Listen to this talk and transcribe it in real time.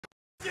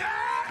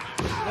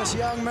This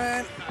young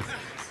man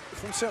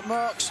from St.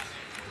 Mark's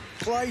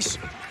Place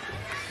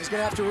is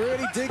going to have to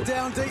really dig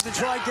down deep to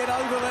try and get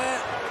over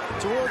there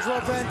towards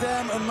Rob Van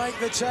Dam and make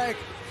the tag.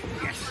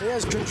 He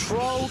has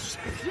control.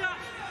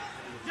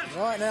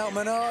 Right now,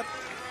 Menard,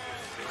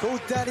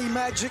 called Daddy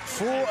Magic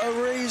for a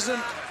reason.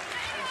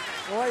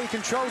 The way he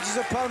controls his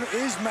opponent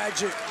is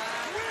magic.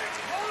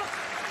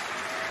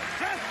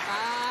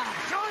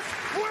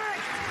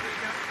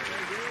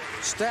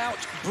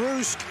 Stout,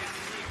 brusque,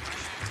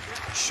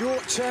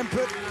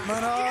 short-tempered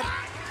Menard.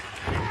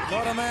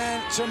 Not a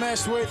man to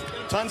mess with.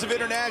 Tons of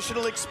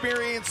international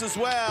experience as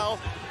well.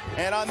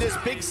 And on this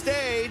big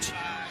stage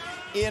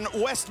in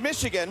West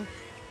Michigan,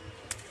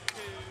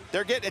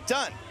 they're getting it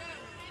done.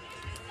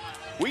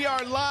 We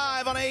are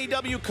live on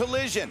AEW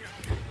Collision,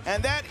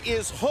 and that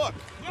is Hook,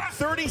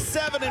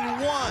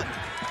 37-1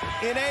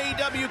 in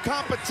AEW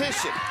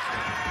competition.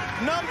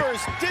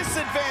 Numbers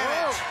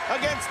disadvantage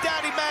against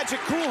Daddy Magic,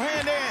 Cool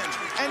Hand Ange.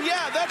 And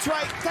yeah, that's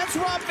right, that's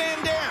Rob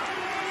Van Dam.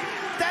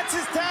 That's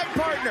his tag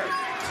partner.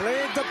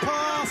 Cleared the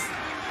path.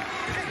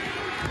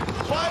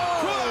 But,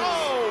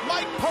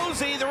 Mike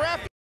Posey, the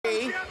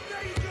referee,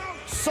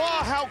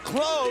 saw how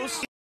close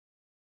he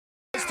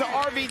was to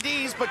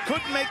RVD's, but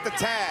couldn't make the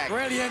tag.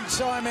 Brilliant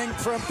timing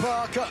from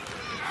Parker.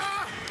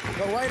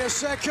 But wait a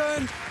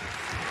second.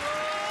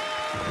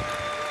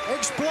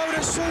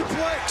 Exploder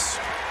suplex.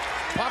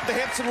 Pop the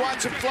hips and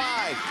watch him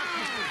fly.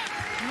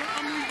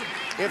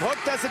 If Hook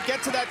doesn't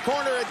get to that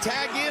corner and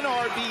tag in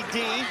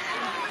RVD,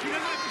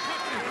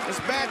 this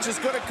match is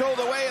going to go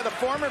the way of the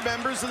former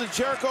members of the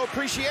Jericho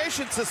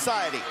Appreciation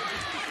Society.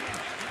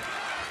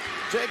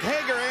 Jake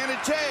Hager, Anna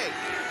Jay,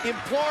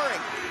 imploring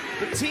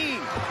the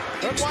team.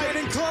 Hook's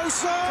getting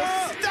closer.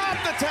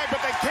 Stop the tag, but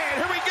they can't.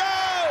 Here we go.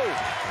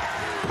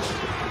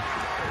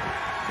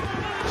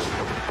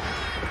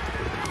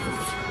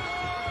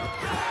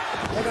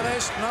 Look at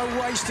this, no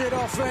wasted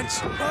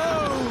offense.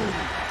 Oh!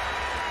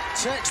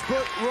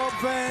 Textbook Rob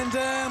Van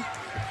Dam.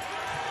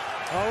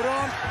 Hold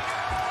on.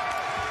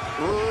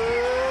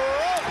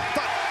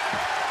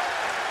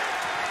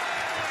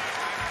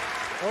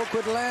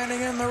 Awkward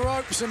landing in the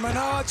ropes, and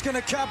Menard's going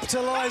to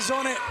capitalize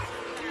on it.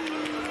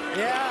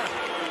 Yeah.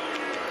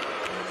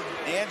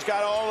 Ange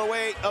got all the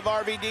weight of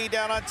RVD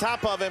down on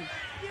top of him.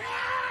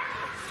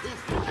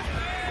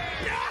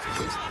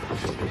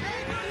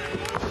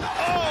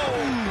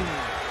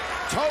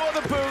 Toe of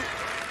the boot,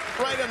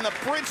 right on the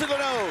bridge of the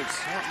nose.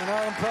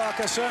 Menard and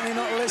Parker certainly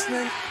not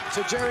listening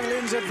to Jerry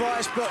Lynn's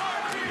advice, but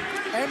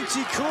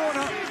empty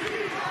corner.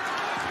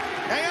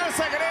 Hang on a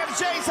second, Anna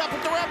Jay's up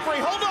with the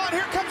referee. Hold on,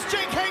 here comes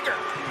Jake Hager.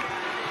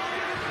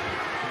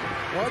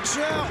 Watch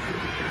out.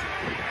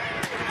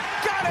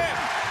 Got him.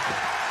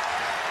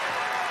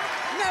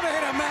 Never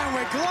hit a man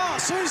with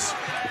glasses.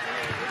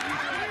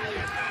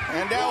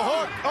 And now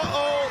Hook,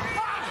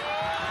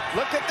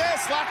 Look at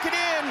this, lock it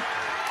in.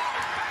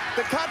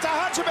 The Kata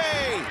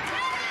Hachime.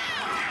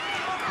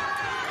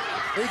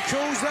 He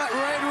calls that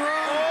red rum.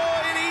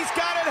 Oh, and he's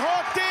got it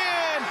hooked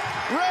in.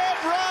 Red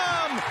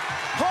rum.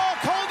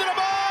 Hulk holding him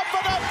off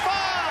for the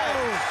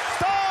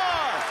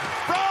 5-star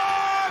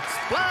frog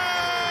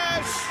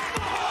splash.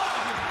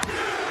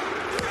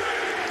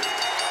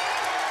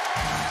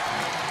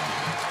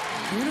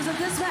 Winners of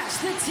this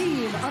match, the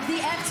team of the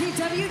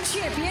FTW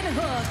champion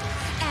Hook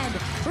and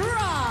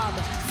Rob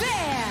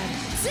Van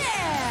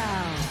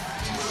Dam.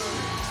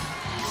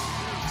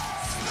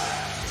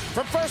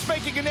 From first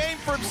making a name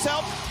for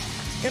himself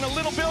in a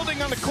little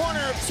building on the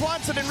corner of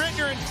Swanson and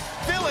Rittner in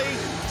Philly,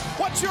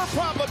 what's your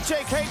problem,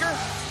 Jake Hager?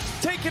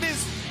 Taking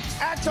his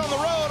act on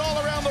the road all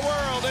around the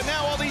world, and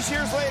now all these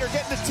years later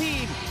getting a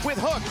team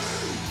with Hook,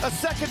 a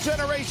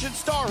second-generation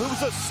star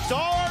who's a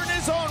star in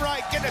his own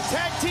right, getting a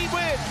tag team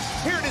win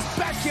here in his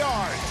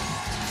backyard.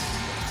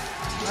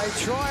 A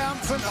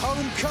triumphant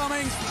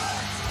homecoming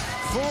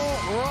for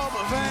Rob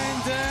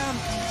Van Dam.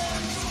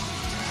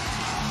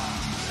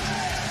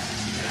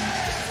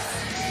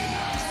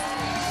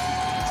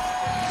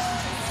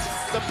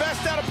 The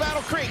best out of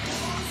Battle Creek.